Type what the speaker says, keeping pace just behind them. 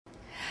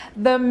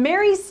The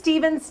Mary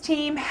Stevens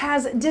team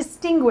has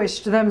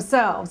distinguished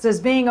themselves as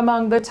being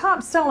among the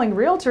top-selling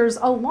realtors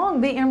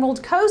along the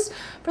Emerald Coast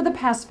for the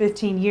past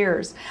 15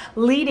 years.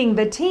 Leading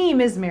the team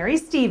is Mary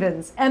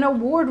Stevens, an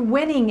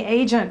award-winning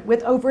agent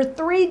with over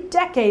 3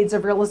 decades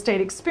of real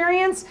estate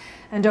experience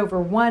and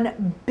over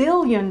 $1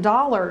 billion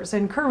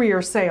in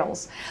career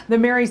sales. The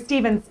Mary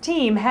Stevens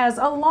team has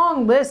a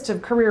long list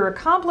of career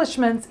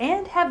accomplishments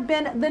and have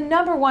been the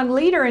 #1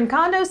 leader in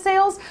condo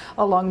sales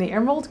along the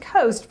Emerald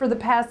Coast for the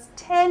past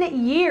 10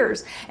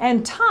 years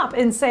and top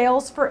in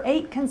sales for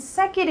 8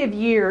 consecutive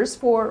years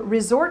for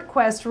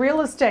ResortQuest Real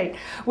Estate,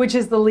 which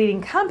is the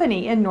leading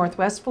company in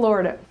Northwest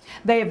Florida.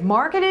 They have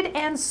marketed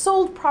and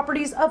sold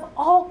properties of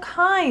all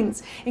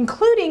kinds,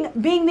 including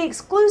being the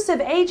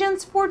exclusive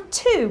agents for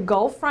 2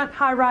 Gulf Front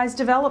Highrise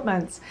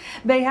Developments.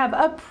 They have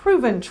a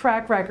proven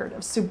track record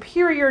of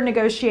superior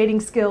negotiating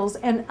skills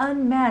and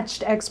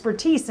unmatched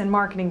expertise in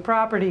marketing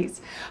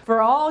properties.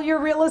 For all your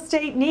real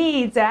estate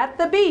needs at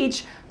the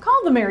beach,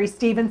 call the Mary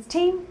Stevens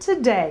team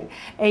today,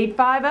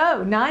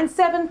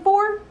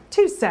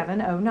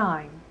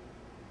 850-974-2709.